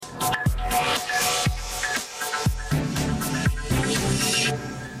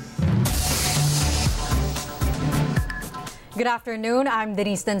Good afternoon, I'm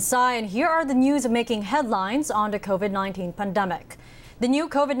Denise Tensai, and here are the news making headlines on the COVID-19 pandemic. The new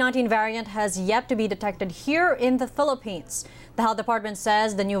COVID-19 variant has yet to be detected here in the Philippines. The Health Department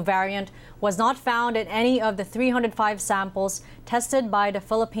says the new variant was not found in any of the 305 samples tested by the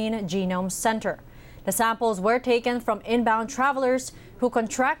Philippine Genome Center. The samples were taken from inbound travelers who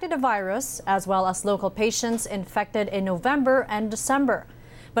contracted the virus, as well as local patients infected in November and December.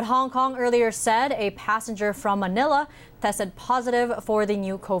 But Hong Kong earlier said a passenger from Manila tested positive for the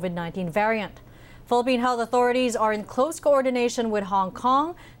new COVID-19 variant. Philippine health authorities are in close coordination with Hong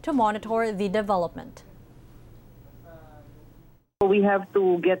Kong to monitor the development. We have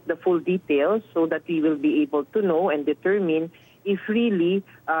to get the full details so that we will be able to know and determine if really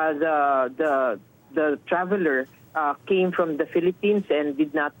the traveler came from the Philippines and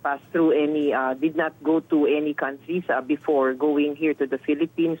did not pass through any, did not go to any countries before going here to the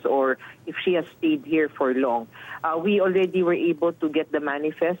Philippines, or if she has stayed here for long. We already were able to get the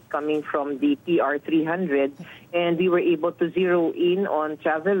manifest coming from the PR300, and we were able to zero in on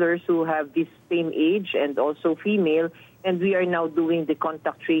travelers who have this same age and also female, and we are now doing the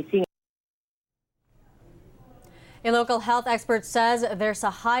contact tracing. A local health expert says there's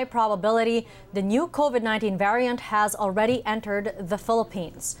a high probability the new COVID-19 variant has already entered the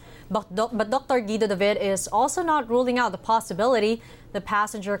Philippines. But Dr. Guido David is also not ruling out the possibility the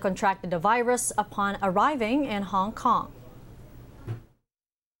passenger contracted the virus upon arriving in Hong Kong.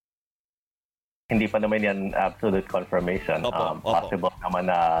 Hindi pa naman yan absolute confirmation. Possible naman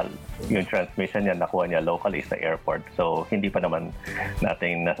na yung transmission niya nakuha niya locally sa airport. So hindi pa naman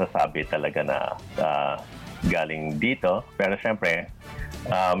natin nasasabi talaga na galing dito. Pero syempre,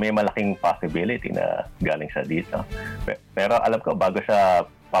 may malaking possibility na galing siya dito. Pero alam ko, bago siya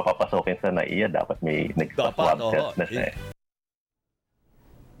papapasokin sa NAIA, dapat may nag-swab test na siya.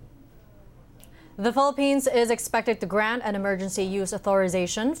 The Philippines is expected to grant an emergency use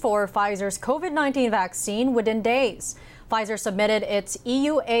authorization for Pfizer's COVID-19 vaccine within days. Pfizer submitted its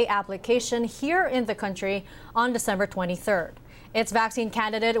EUA application here in the country on December 23rd. Its vaccine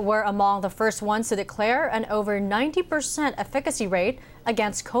candidate were among the first ones to declare an over 90% efficacy rate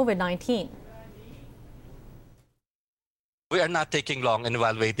against COVID-19. We are not taking long in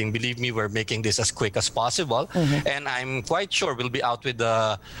evaluating. Believe me, we're making this as quick as possible. And I'm quite sure we'll be out with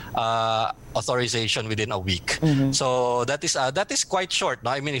the authorization within a week. So that is quite short.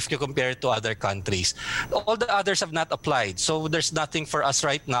 No? I mean, if you compare it to other countries. All the others have not applied. So there's nothing for us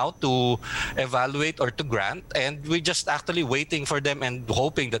right now to evaluate or to grant. And we're just actually waiting for them and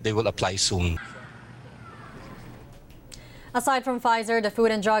hoping that they will apply soon. Aside from Pfizer, the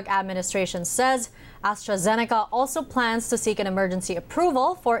Food and Drug Administration says AstraZeneca also plans to seek an emergency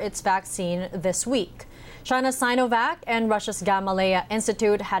approval for its vaccine this week. China's Sinovac and Russia's Gamaleya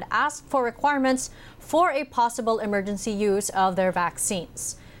Institute had asked for requirements for a possible emergency use of their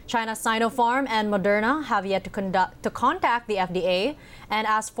vaccines. China's Sinopharm and Moderna have yet to contact the FDA and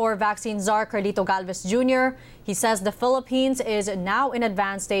asked for vaccine czar Carlito Galvez Jr. He says the Philippines is now in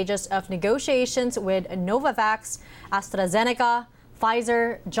advanced stages of negotiations with Novavax, AstraZeneca,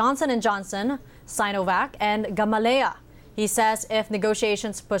 Pfizer, Johnson & Johnson, Sinovac, and Gamaleya. He says if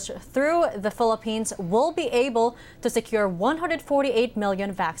negotiations push through, the Philippines will be able to secure 148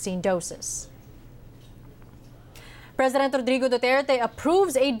 million vaccine doses. President Rodrigo Duterte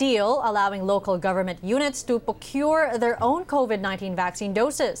approves a deal allowing local government units to procure their own COVID-19 vaccine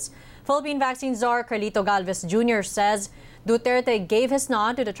doses. Philippine vaccine czar Carlito Galvez Jr. says Duterte gave his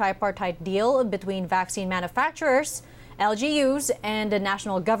nod to the tripartite deal between vaccine manufacturers, LGUs, and the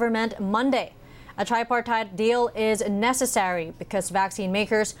national government Monday. A tripartite deal is necessary because vaccine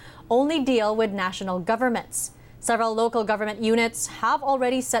makers only deal with national governments. Several local government units have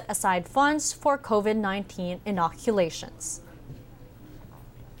already set aside funds for COVID-19 inoculations.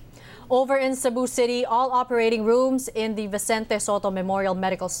 Over in Cebu City, all operating rooms in the Vicente Soto Memorial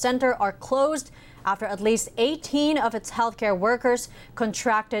Medical Center are closed after at least 18 of its healthcare workers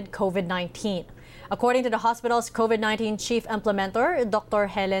contracted COVID-19. According to the hospital's COVID-19 chief implementer, Dr.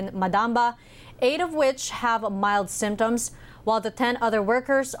 Helen Madamba, 8 of which have mild symptoms, while the 10 other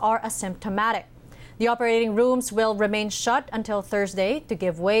workers are asymptomatic. The operating rooms will remain shut until Thursday to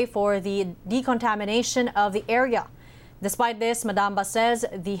give way for the decontamination of the area. Despite this, Madamba says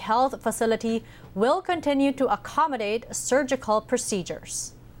the health facility will continue to accommodate surgical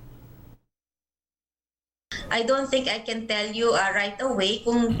procedures. I don't think I can tell you right away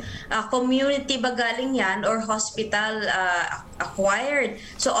kung community ba galing yan or hospital acquired.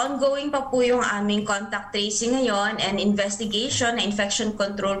 So ongoing pa po yung aming contact tracing ngayon and investigation, Infection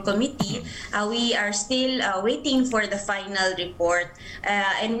Control Committee. We are still waiting for the final report.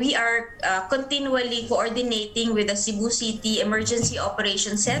 And we are continually coordinating with the Cebu City Emergency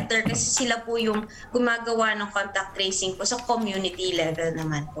Operations Center kasi sila po yung gumagawa ng contact tracing po sa community level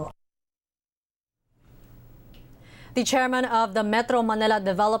naman po. The chairman of the Metro Manila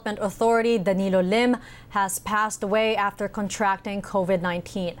Development Authority, Danilo Lim, has passed away after contracting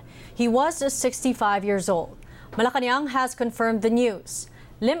COVID-19. He was 65 years old. Malacanang has confirmed the news.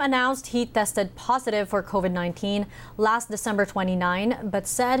 Lim announced he tested positive for COVID-19 last December 29, but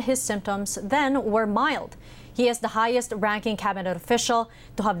said his symptoms then were mild. He is the highest-ranking cabinet official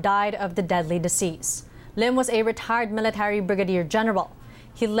to have died of the deadly disease. Lim was a retired military brigadier general.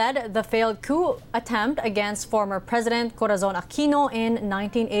 He led the failed coup attempt against former President Corazon Aquino in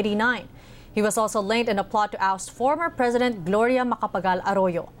 1989. He was also linked in a plot to oust former President Gloria Macapagal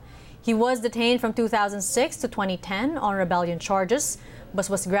Arroyo. He was detained from 2006 to 2010 on rebellion charges, but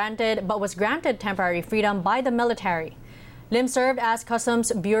was granted temporary freedom by the military. Lim served as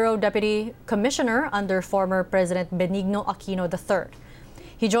Customs Bureau Deputy Commissioner under former President Benigno Aquino III.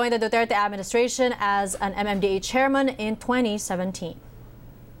 He joined the Duterte administration as an MMDA chairman in 2017.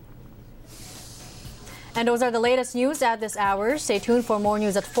 And those are the latest news at this hour. Stay tuned for more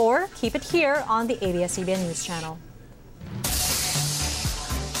news at 4. Keep it here on the ABS-CBN News Channel.